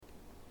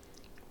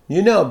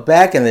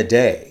Back in the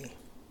day,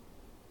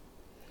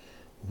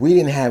 we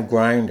didn't have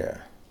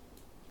Grindr,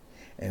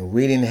 and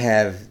we didn't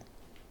have,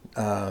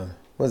 what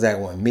was that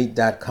one,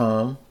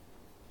 Meet.com.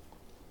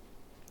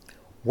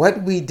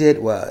 What we did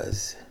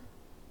was,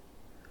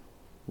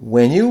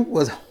 when you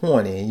was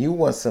horny and you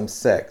want some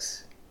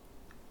sex,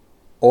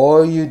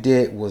 all you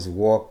did was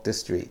walk the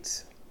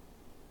streets.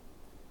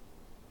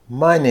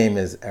 My name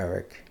is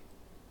Eric,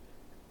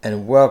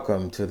 and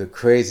welcome to the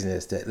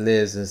craziness that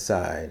lives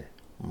inside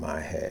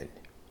my head.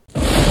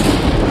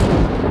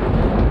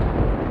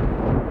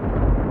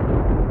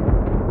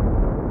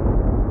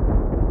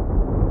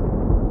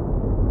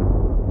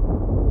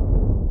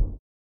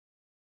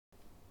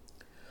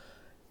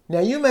 Now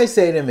you may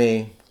say to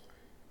me,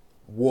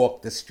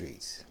 walk the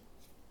streets.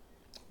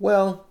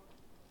 Well,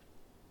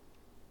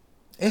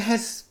 it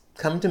has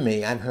come to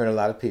me, I've heard a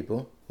lot of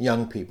people,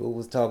 young people,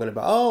 was talking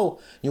about, oh,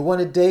 you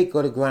want a date,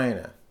 go to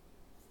Grindr.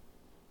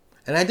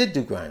 And I did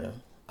do Grindr.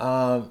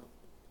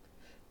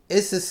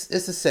 It's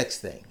a sex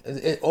thing.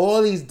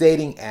 All these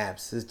dating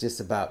apps is just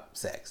about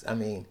sex. I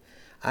mean,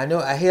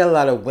 I hear a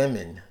lot of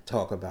women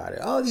talk about it.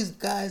 Oh, these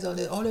guys, all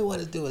they want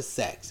to do is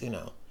sex,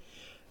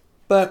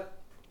 But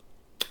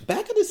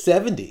back in the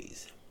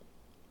 70s,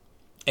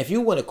 if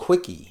you want a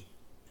quickie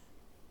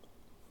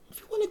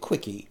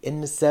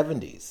in the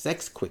 70s,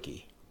 sex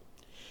quickie,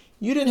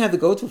 you didn't have to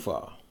go too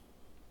far.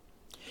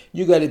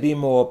 You got to be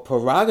more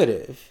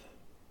prerogative.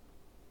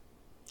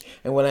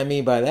 And what I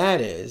mean by that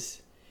is,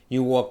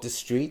 you walk the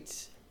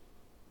streets,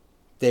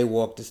 they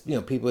walk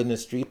the, people in the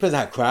street, depends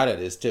how crowded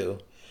it is too,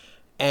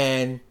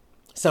 and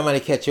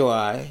somebody catch your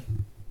eye,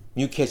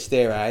 you catch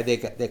their eye,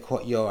 they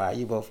caught your eye,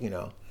 you both,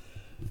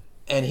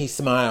 and he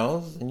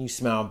smiles, and you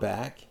smile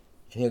back,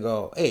 and he'll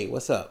go, hey,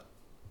 what's up?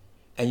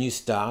 And you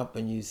stop,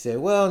 and you say,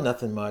 well,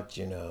 nothing much,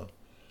 And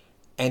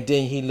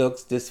then he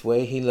looks this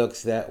way, he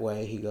looks that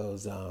way, he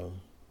goes,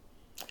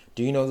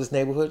 do you know this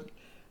neighborhood?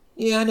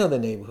 Yeah, I know the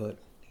neighborhood.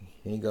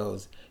 And he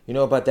goes, you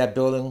know about that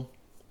building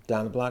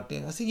down the block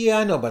there? I said, yeah,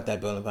 I know about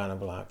that building down the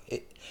block.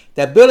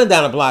 That building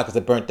down the block is a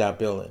burnt out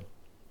building.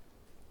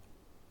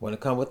 Want to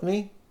come with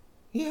me?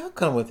 Yeah, I'll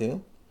come with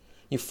you.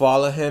 You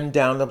follow him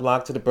down the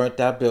block to the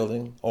burnt out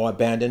building or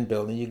abandoned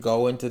building. You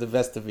go into the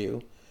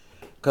vestibule.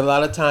 Because a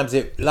lot of times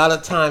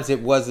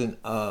it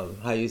wasn't,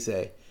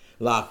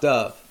 locked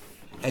up.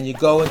 And you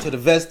go into the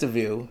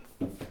vestibule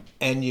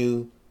and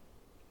you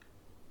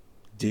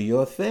do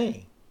your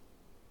thing.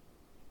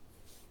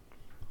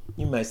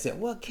 You might say,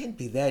 well, it can't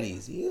be that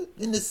easy.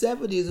 In the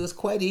 70s, it was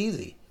quite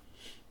easy.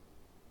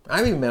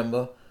 I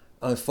remember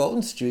on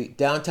Fulton Street,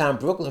 downtown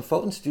Brooklyn,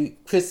 Fulton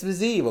Street,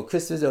 Christmas Eve or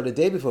the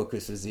day before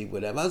Christmas Eve,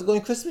 whatever. I was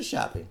going Christmas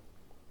shopping.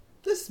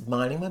 Just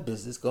minding my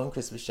business, going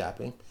Christmas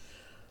shopping.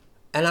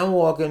 And I'm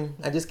walking,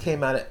 I just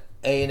came out of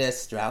A&S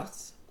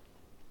Strauss.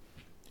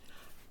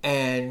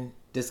 And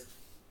this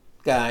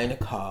guy in a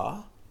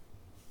car,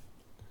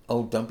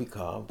 old dumpy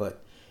car,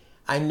 but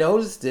I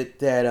noticed it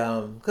that,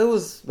 cause it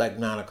was like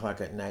 9 o'clock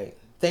at night.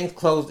 Things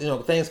closed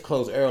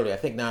early. I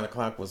think 9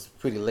 o'clock was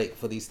pretty late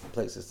for these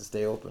places to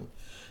stay open.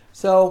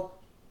 So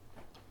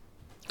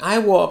I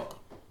walk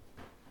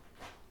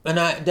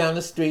down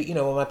the street, with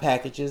my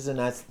packages, and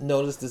I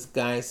noticed this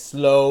guy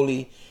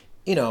slowly,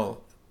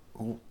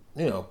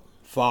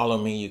 follow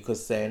me, you could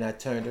say, and I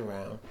turned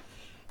around.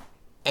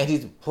 And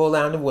he'd pull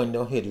down the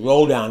window, he'd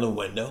roll down the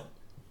window,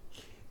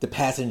 the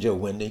passenger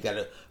window, you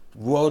gotta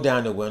roll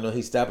down the window.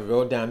 He stopped and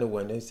rolled down the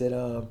window. He said,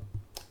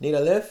 need a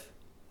lift?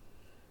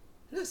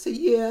 And I said,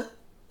 yeah,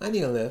 I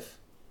need a lift.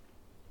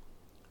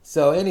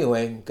 So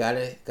anyway, got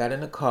in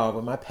the car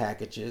with my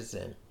packages,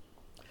 and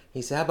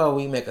he said, how about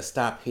we make a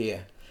stop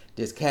here?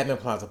 There's Cadman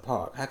Plaza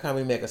Park. How can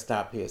we make a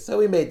stop here? So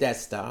we made that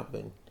stop,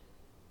 and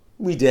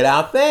we did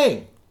our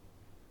thing.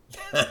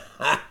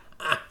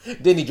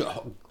 Then he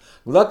drove.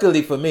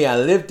 Luckily for me, I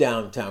lived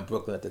downtown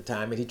Brooklyn at the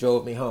time, and he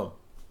drove me home.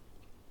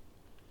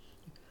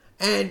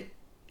 And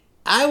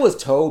I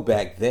was told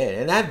back then,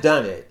 and I've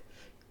done it,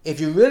 if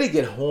you really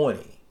get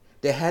horny,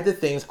 they had the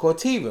things called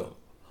tea room.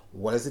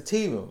 What is a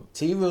tea room?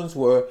 Tea rooms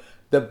were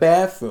the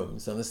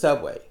bathrooms on the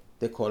subway.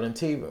 They called them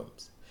tea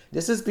rooms.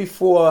 This is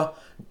before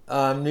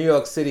New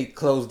York City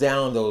closed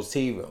down those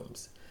tea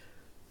rooms.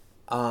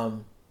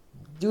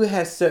 You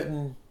had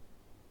certain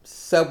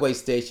subway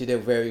stations that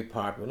were very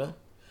popular.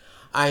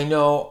 I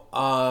know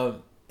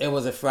it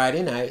was a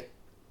Friday night.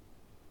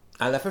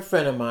 I left a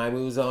friend of mine.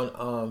 We was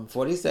on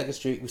 42nd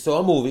Street. We saw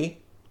a movie.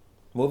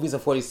 Movies on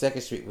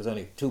 42nd Street was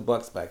only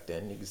 $2 back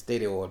then. You could stay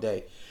there all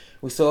day.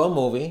 We saw a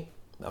movie.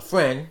 A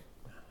friend.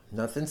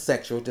 Nothing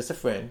sexual, just a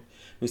friend.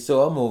 We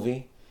saw a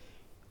movie.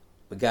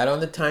 We got on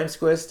the Times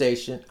Square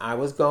station. I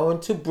was going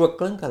to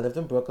Brooklyn. I lived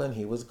in Brooklyn.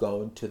 He was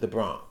going to the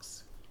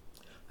Bronx.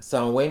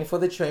 So I'm waiting for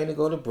the train to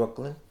go to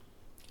Brooklyn.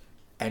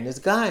 And this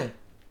guy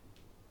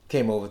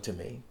came over to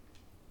me.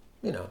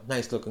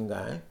 Nice looking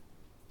guy.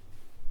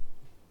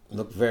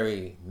 Looked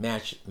very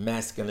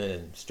masculine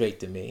and straight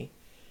to me.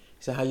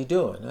 He said, how you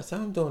doing? I said,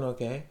 I'm doing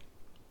okay.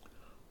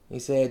 He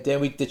said,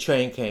 then the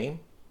train came.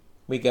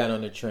 We got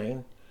on the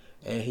train,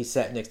 and he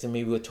sat next to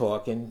me. We were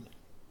talking,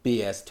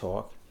 BS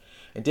talk.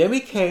 And then we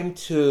came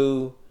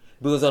to,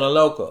 we was on a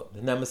local,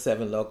 the number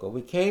 7 local.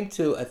 We came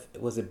to,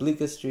 was it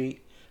Bleecker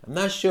Street? I'm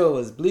not sure. It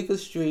was Bleecker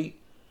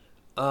Street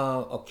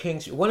or King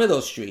Street, one of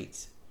those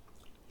streets.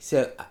 He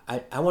said,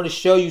 I want to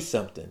show you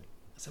something.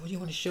 I said, what do you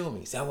want to show me?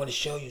 He said, I want to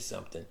show you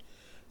something.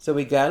 So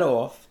we got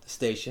off the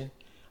station.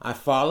 I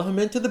followed him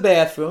into the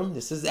bathroom.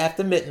 This is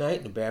after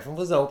midnight. The bathroom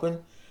was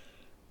open.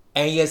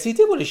 And yes, he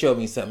did want to show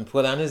me something.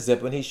 Put on his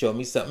zipper and he showed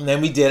me something.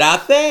 Then we did our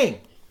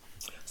thing.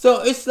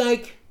 So it's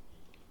like,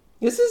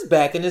 this is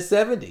back in the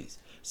 70s.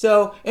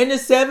 So in the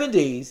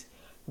 70s,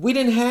 we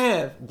didn't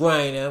have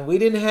Grindr. We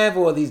didn't have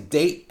all these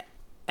date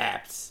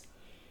apps.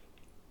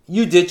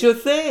 You did your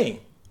thing.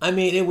 I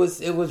mean, it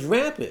was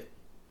rampant.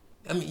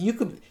 I mean,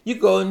 you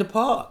go in the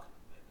park,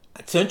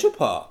 Central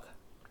Park.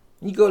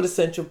 You go to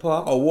Central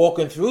Park or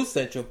walking through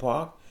Central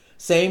Park.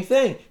 Same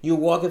thing. You're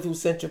walking through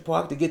Central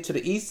Park to get to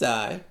the east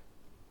side.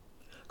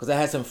 Because I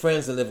had some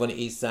friends that live on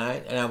the east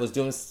side. And I was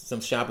doing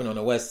some shopping on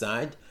the west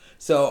side.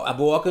 So I'm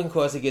walking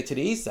across to get to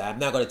the east side. I'm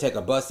not going to take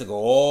a bus to go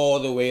all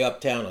the way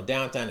uptown or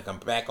downtown and come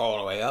back all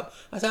the way up.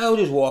 I said, I'll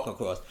just walk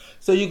across.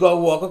 So you go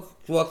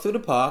walk through the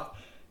park.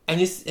 And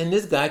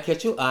this guy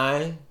catch your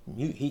eye.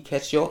 He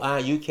catch your eye.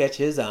 You catch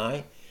his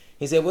eye.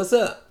 He said, what's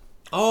up?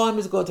 Oh, I'm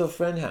just going to a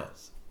friend's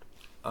house.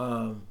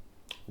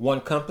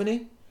 One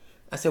company?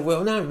 I said,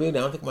 well, not really. I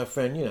don't think my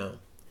friend,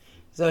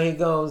 So he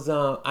goes,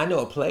 I know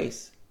a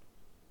place.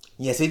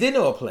 Yes, he did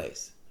know a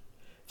place.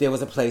 There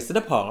was a place in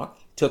the park.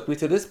 Took me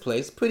to this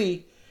place.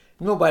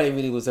 Nobody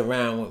really was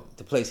around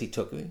the place he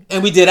took me.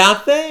 And we did our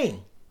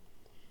thing.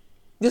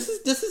 This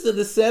is in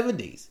the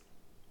 70s.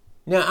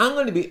 Now, I'm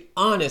going to be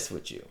honest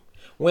with you.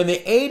 When the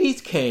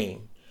 80s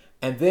came,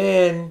 and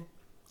then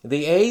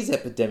the AIDS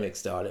epidemic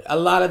started, a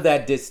lot of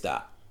that did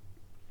stop.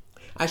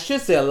 I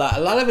should say a lot.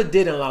 A lot of it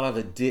did and a lot of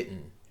it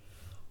didn't.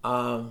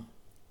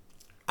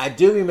 I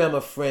do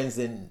remember friends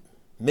in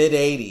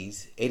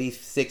mid-80s,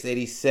 86,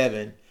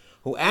 87,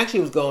 who actually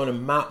was going to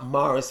Mount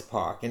Morris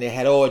Park and they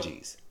had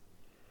orgies.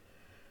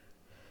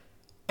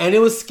 And it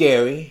was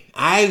scary.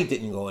 I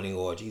didn't go any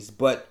orgies.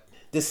 But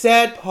the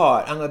sad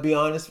part, I'm going to be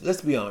honest,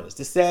 let's be honest.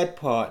 The sad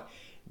part,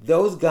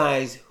 those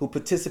guys who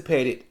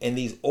participated in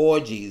these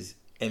orgies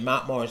in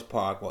Mount Morris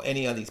Park or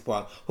any of these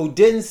parks, who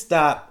didn't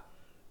stop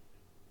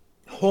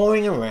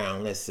whoring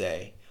around, let's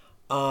say,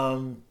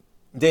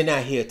 they're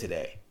not here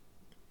today.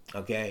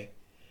 Okay?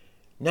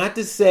 Not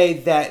to say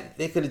that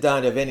they could have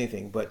died of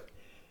anything, but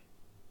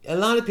a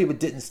lot of people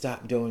didn't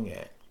stop doing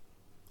that.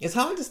 It's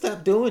hard to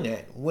stop doing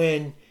that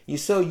when you're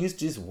so used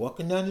to just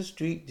walking down the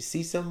street to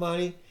see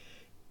somebody.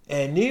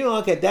 And New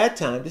York at that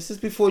time, this is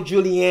before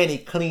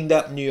Giuliani cleaned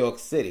up New York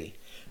City.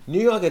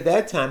 New York at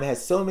that time had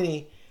so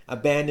many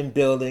abandoned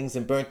buildings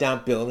and burnt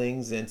down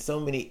buildings and so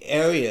many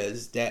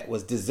areas that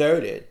was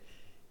deserted.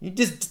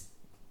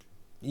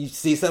 You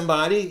see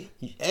somebody,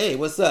 hey,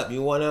 what's up?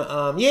 You want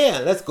to,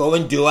 yeah, let's go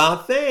and do our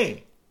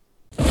thing.